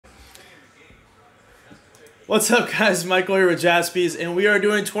What's up, guys? Michael here with Jaspys, and we are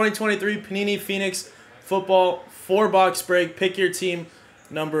doing 2023 Panini Phoenix Football 4-box break. Pick your team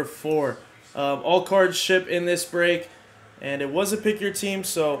number 4. All cards ship in this break, and it was a pick your team,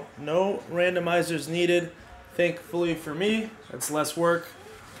 so no randomizers needed. Thankfully for me, that's less work.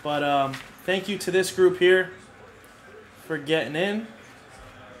 But thank you to this group here for getting in.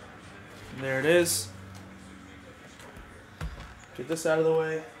 There it is. Get this out of the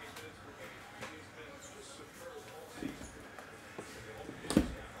way.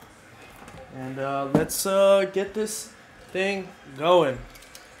 And let's get this thing going.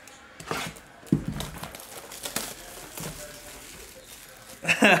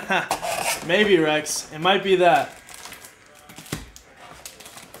 Maybe, Rex. It might be that.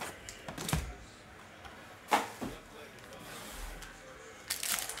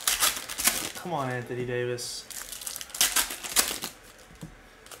 Come on, Anthony Davis.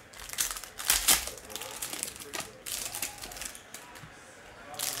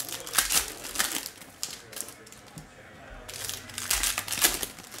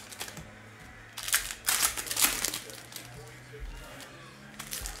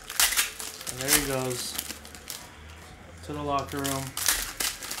 And there he goes to the locker room.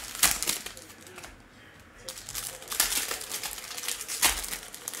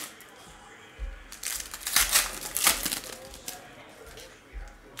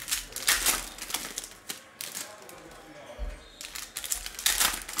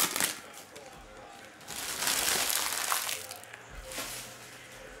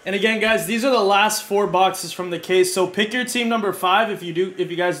 And again, guys, these are the last 4 boxes from the case. So pick your team number 5 if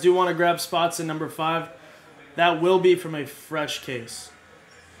you guys do want to grab spots in number 5. That will be from a fresh case.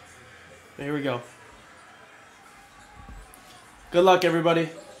 But here we go. Good luck, everybody.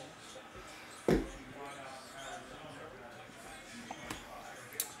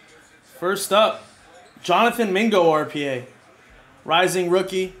 First up, Jonathan Mingo RPA. Rising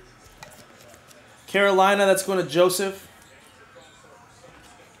rookie. Carolina, that's going to Joseph.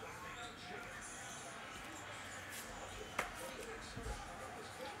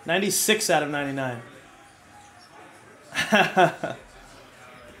 $96 out of 99.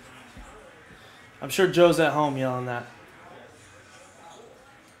 I'm sure Joe's at home yelling that.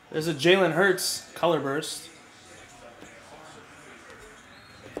 There's a Jalen Hurts color burst.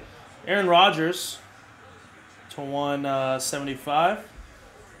 Aaron Rodgers to 175.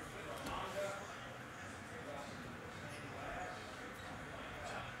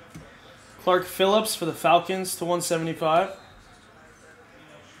 Clark Phillips for the Falcons to 175.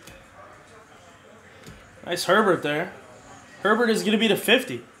 Nice Herbert there. Herbert is going to be to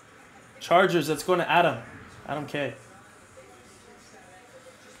 50. Chargers, that's going to Adam. Adam K.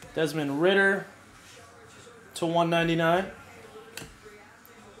 Desmond Ridder to 199.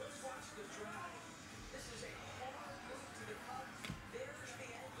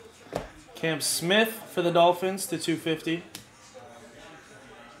 Cam Smith for the Dolphins to 250.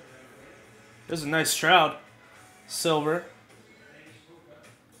 There's a nice Stroud. Silver.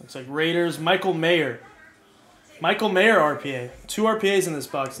 Looks like Raiders. Michael Mayer. Michael Mayer RPA. 2 RPAs in this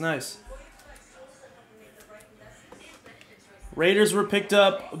box. Nice. Raiders were picked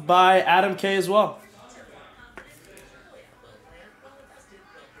up by Adam K as well.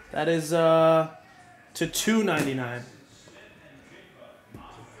 That is to 299.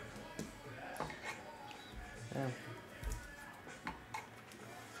 Damn.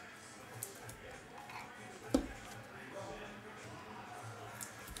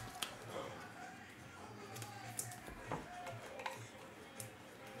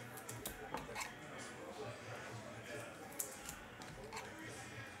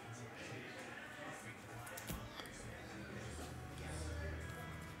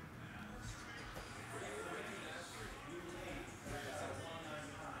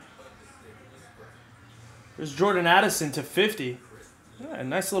 There's Jordan Addison to 50. Yeah,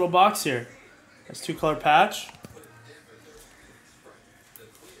 nice little box here. That's 2-color patch.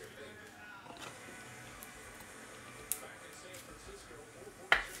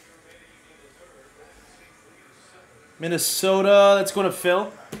 Minnesota, that's going to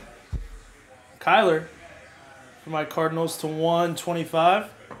Phil. Kyler for my Cardinals to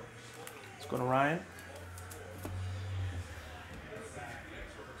 125. It's going to Ryan.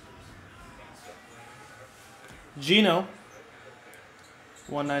 Gino,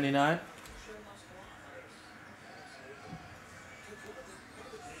 199.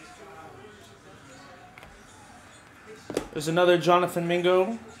 There's another Jonathan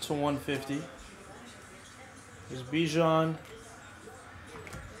Mingo to 150. There's Bijan.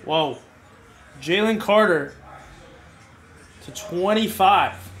 Whoa. Jalen Carter to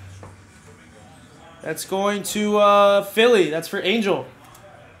 25. That's going to Philly. That's for Angel.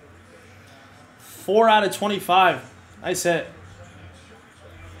 4 out of 25. Nice hit.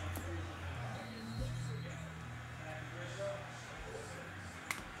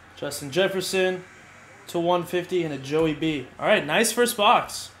 Justin Jefferson to 150 and a Joey B. All right, nice first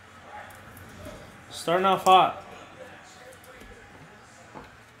box. Starting off hot.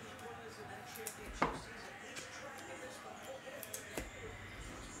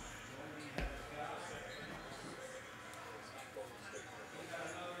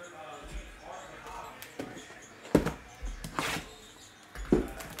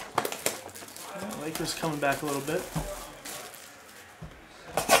 Lakers coming back a little bit.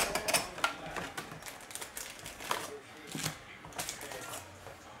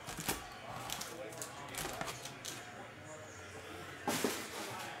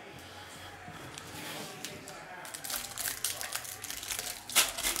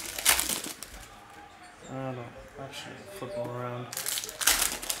 I don't know. Actually, flip them around.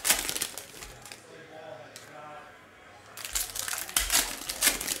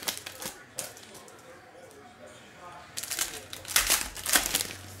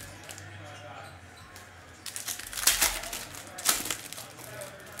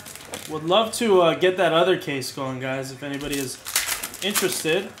 Would love to get that other case going, guys, if anybody is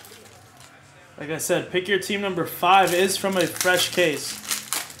interested. Like I said, pick your team number 5 is from a fresh case.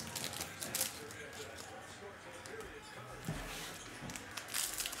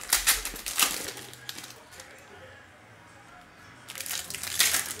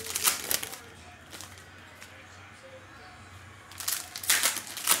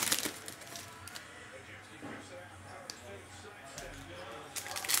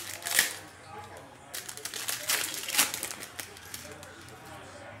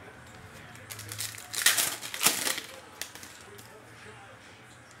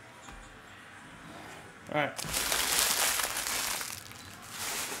 All right.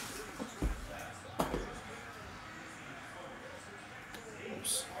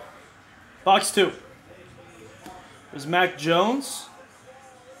 Oops. Box 2. There's Mac Jones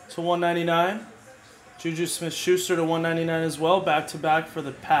to 199. Juju Smith-Schuster to 199 as well. Back-to-back for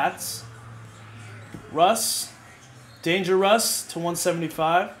the Pats. Russ. Danger Russ to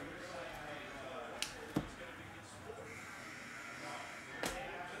 175.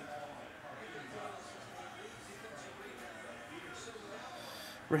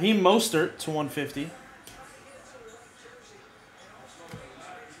 Raheem Mostert to 150.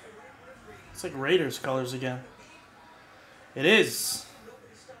 It's like Raiders colors again. It is.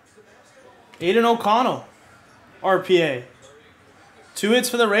 Aiden O'Connell, RPA. 2 hits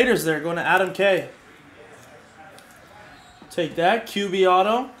for the Raiders there, going to Adam K. Take that. QB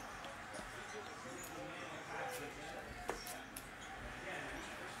auto.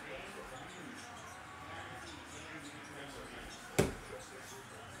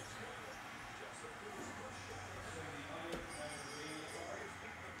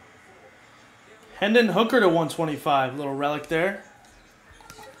 Hendon Hooker to 125. Little relic there.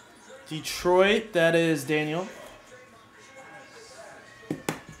 Detroit, that is Daniel.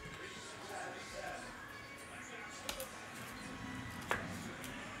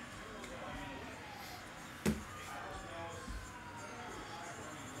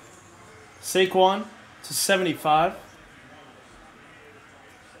 Saquon to 75.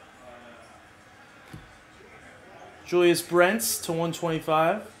 Julius Brents to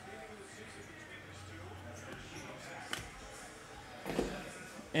 125.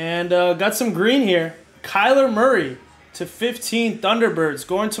 And got some green here. Kyler Murray to 15. Thunderbirds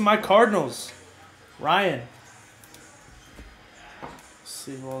going to my Cardinals. Ryan. Let's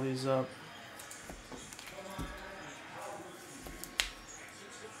see all these up.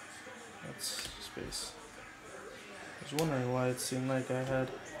 That's space. I was wondering why it seemed like I had.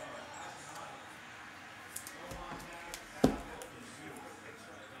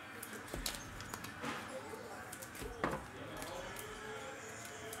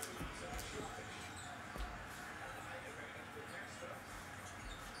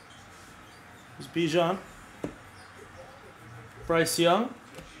 Bijan. Bryce Young.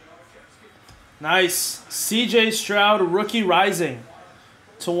 Nice. CJ Stroud, rookie rising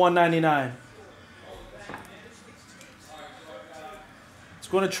to 199. It's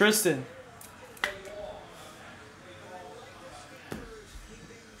going to Tristan.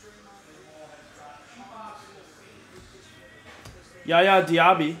 Yaya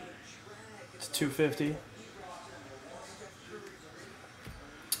Diaby to 250.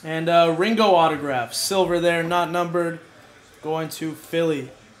 And Ringo autograph. Silver there, not numbered. Going to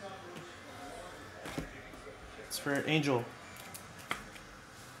Philly. It's for Angel.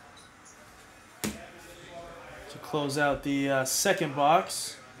 to close out the second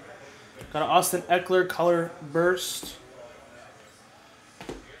box. Got an Austin Eckler color burst.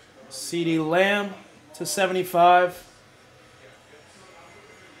 CeeDee Lamb to 75.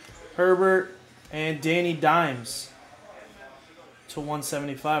 Herbert and Danny Dimes to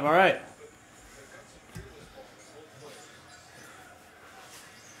 175. All right.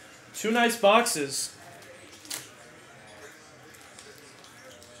 Two nice boxes.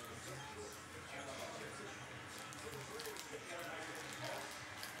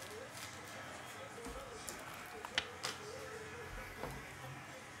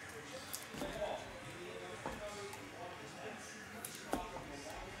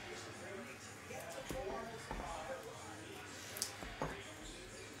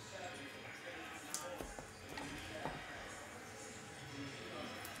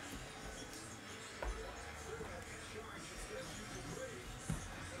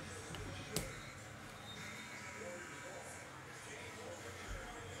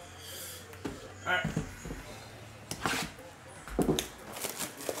 All right.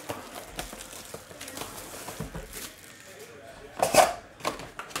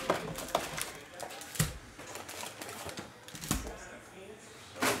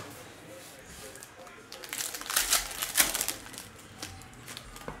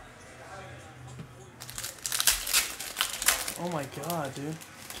 Oh my God, dude.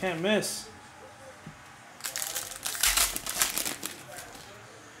 Can't miss.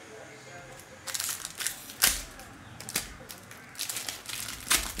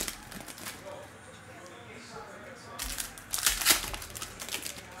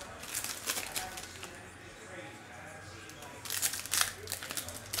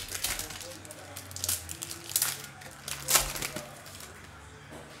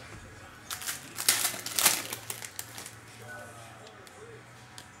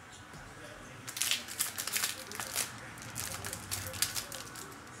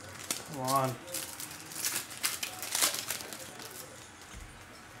 Come on.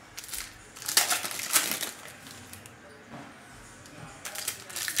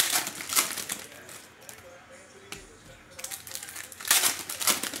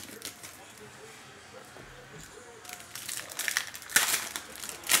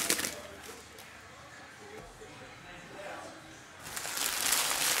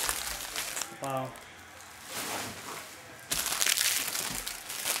 Wow.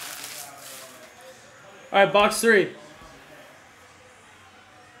 All right, box 3.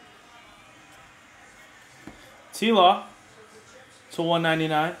 T-Law to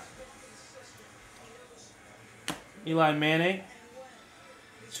 199. Eli Manning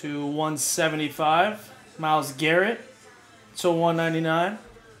to 175. Myles Garrett to 199.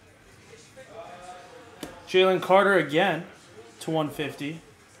 Jalen Carter again to 150.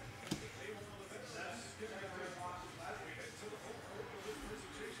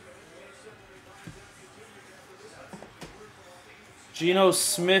 Geno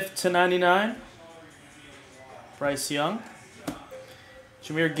Smith to 99. Bryce Young.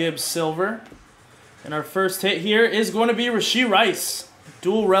 Jahmyr Gibbs silver. And our first hit here is going to be Rashee Rice.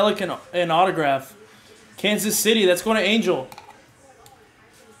 Dual relic and autograph. Kansas City. That's going to Angel.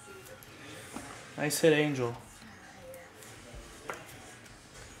 Nice hit, Angel.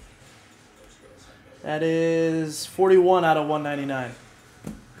 That is 41 out of 199.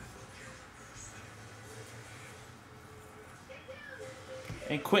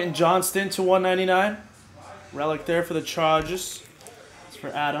 And Quentin Johnston to 199. Relic there for the Chargers. It's for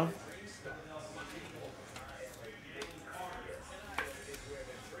Adam.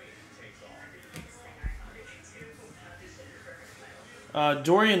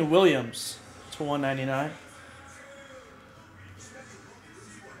 Dorian Williams to 199.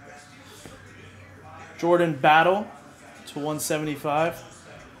 Jordan Battle to 175.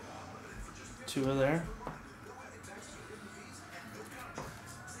 Two are there.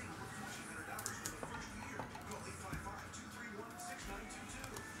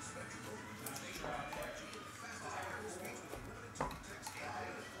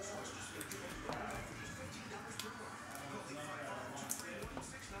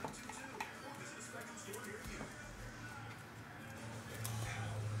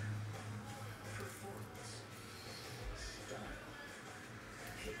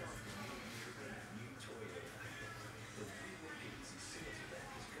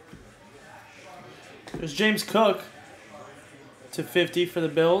 There's James Cook to 50 for the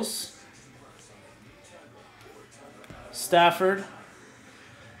Bills. Stafford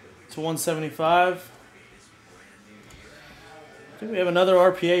to 175. I think we have another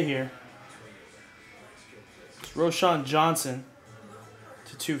RPA here. It's Roshan Johnson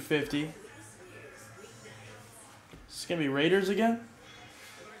to 250. It's going to be Raiders again.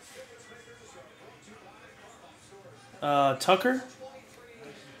 Tucker.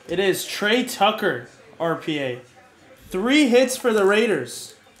 It is Trey Tucker, RPA. 3 hits for the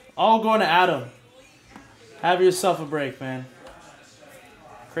Raiders. All going to Adam. Have yourself a break, man.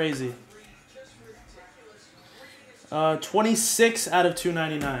 Crazy. 26 out of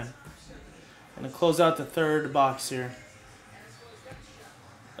 299. Gonna close out the third box here.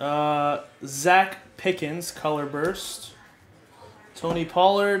 Zach Pickens, color burst. Tony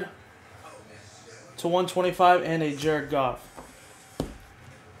Pollard to 125 and a Jared Goff.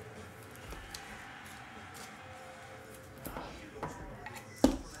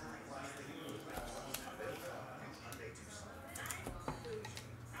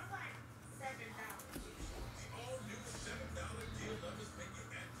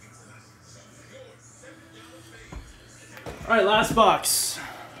 All right, last box.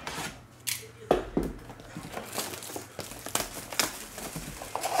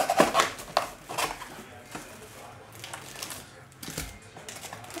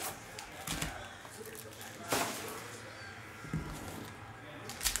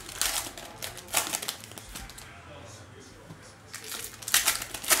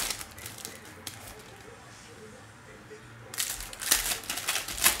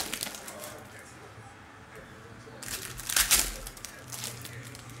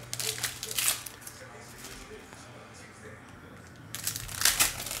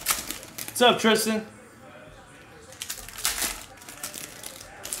 What's up, Tristan?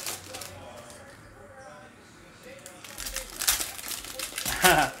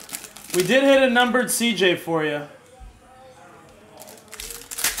 We did hit a numbered CJ for you.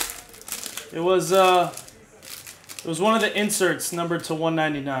 It was one of the inserts numbered to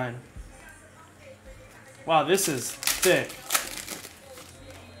 199. Wow, this is thick.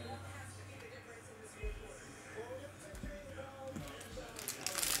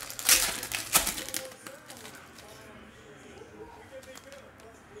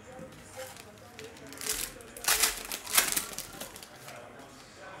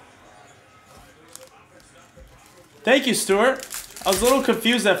 Thank you, Stuart. I was a little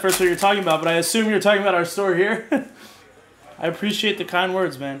confused at first what you're talking about, but I assume you're talking about our store here. I appreciate the kind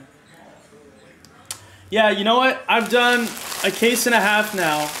words, man. Yeah, you know what? I've done a case and a half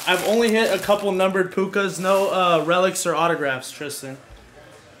now. I've only hit a couple numbered Pukas, no relics or autographs, Tristan.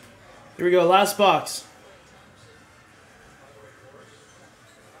 Here we go, last box.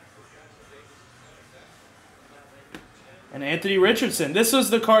 And Anthony Richardson. This was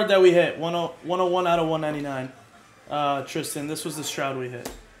the card that we hit, 101 out of 199. Tristan, this was the Stroud we hit.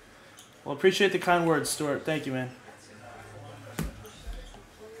 Well, appreciate the kind words, Stuart. Thank you, man.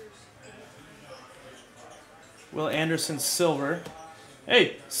 Will Anderson, silver.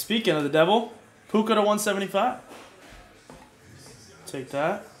 Hey, speaking of the devil, Puka to 175. Take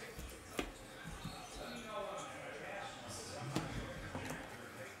that.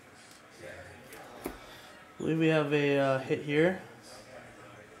 I believe we have a hit here.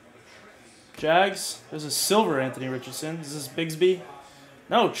 Jags, there's a silver Anthony Richardson. Is this Bigsby?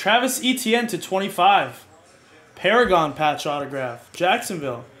 No, Travis Etienne to 25. Paragon patch autograph.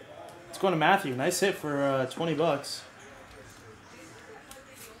 Jacksonville. It's going to Matthew. Nice hit for 20 bucks.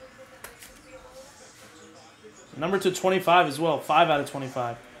 Number to 25 as well. 5 out of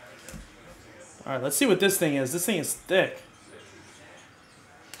 25. All right, let's see what this thing is. This thing is thick.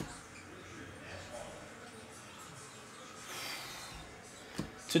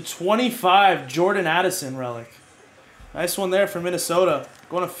 To 25, Jordan Addison relic. Nice one there for Minnesota.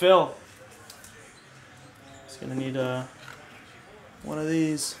 Going to Phil. He's going to need one of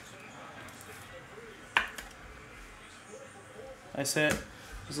these. Nice hit.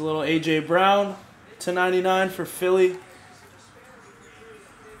 There's a little A.J. Brown to 99 for Philly.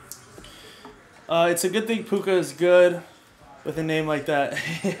 It's a good thing Puka is good with a name like that.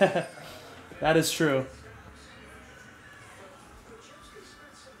 Yeah, that is true.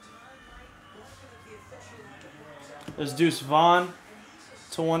 There's Deuce Vaughn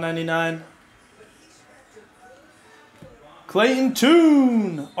to 199. Clayton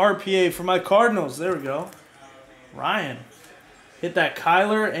Tune, RPA for my Cardinals. There we go. Ryan. Hit that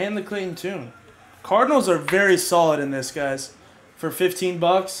Kyler and the Clayton Tune. Cardinals are very solid in this, guys. For 15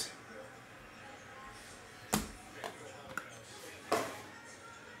 bucks.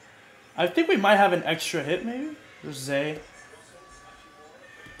 I think we might have an extra hit, maybe. There's Zay.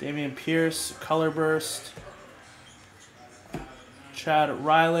 Damian Pierce, Color Burst. Chad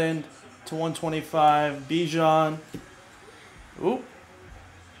Ryland to 125. Bijan. Ooh.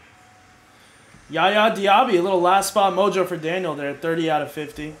 Yaya Diaby, a little last spot mojo for Daniel there. 30 out of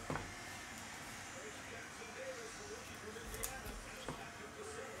 50.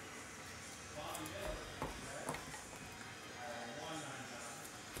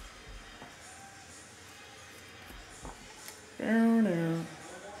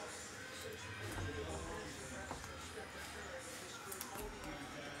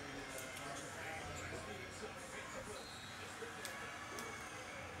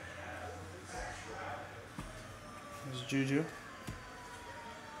 Juju.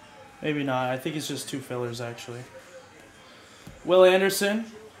 Maybe not. I think it's just 2 fillers, actually. Will Anderson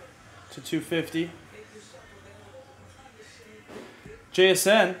to 250.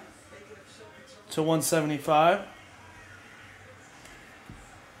 JSN to 175.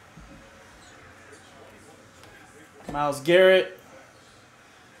 Myles Garrett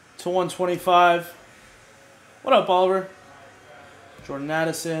to 125. What up, Oliver? Jordan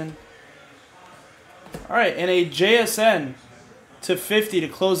Addison. All right, and a JSN to 50 to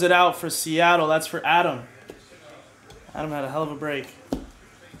close it out for Seattle. That's for Adam. Adam had a hell of a break.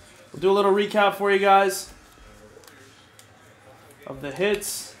 We'll do a little recap for you guys of the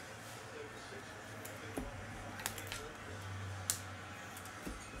hits.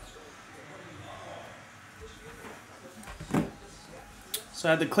 So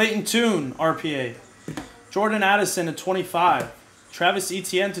I had the Clayton Tune RPA. Jordan Addison to 25. Travis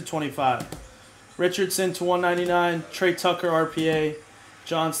Etienne to 25. Richardson to 199. Trey Tucker RPA.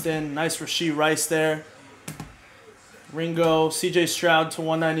 Johnston. Nice Rashee Rice there. Ringo. CJ Stroud to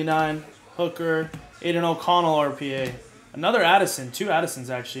 199. Hooker. Aiden O'Connell RPA. Another Addison. 2 Addisons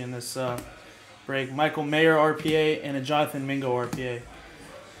actually in this break. Michael Mayer RPA and a Jonathan Mingo RPA.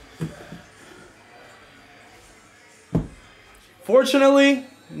 Fortunately,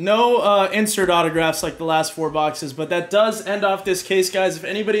 no insert autographs like the last 4 boxes, but that does end off this case, guys. If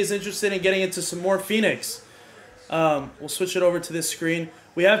anybody is interested in getting into some more Phoenix, we'll switch it over to this screen.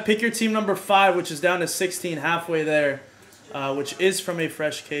 We have pick your team number 5, which is down to 16, halfway there, which is from a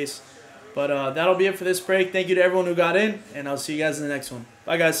fresh case. But that'll be it for this break. Thank you to everyone who got in, and I'll see you guys in the next one.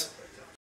 Bye, guys.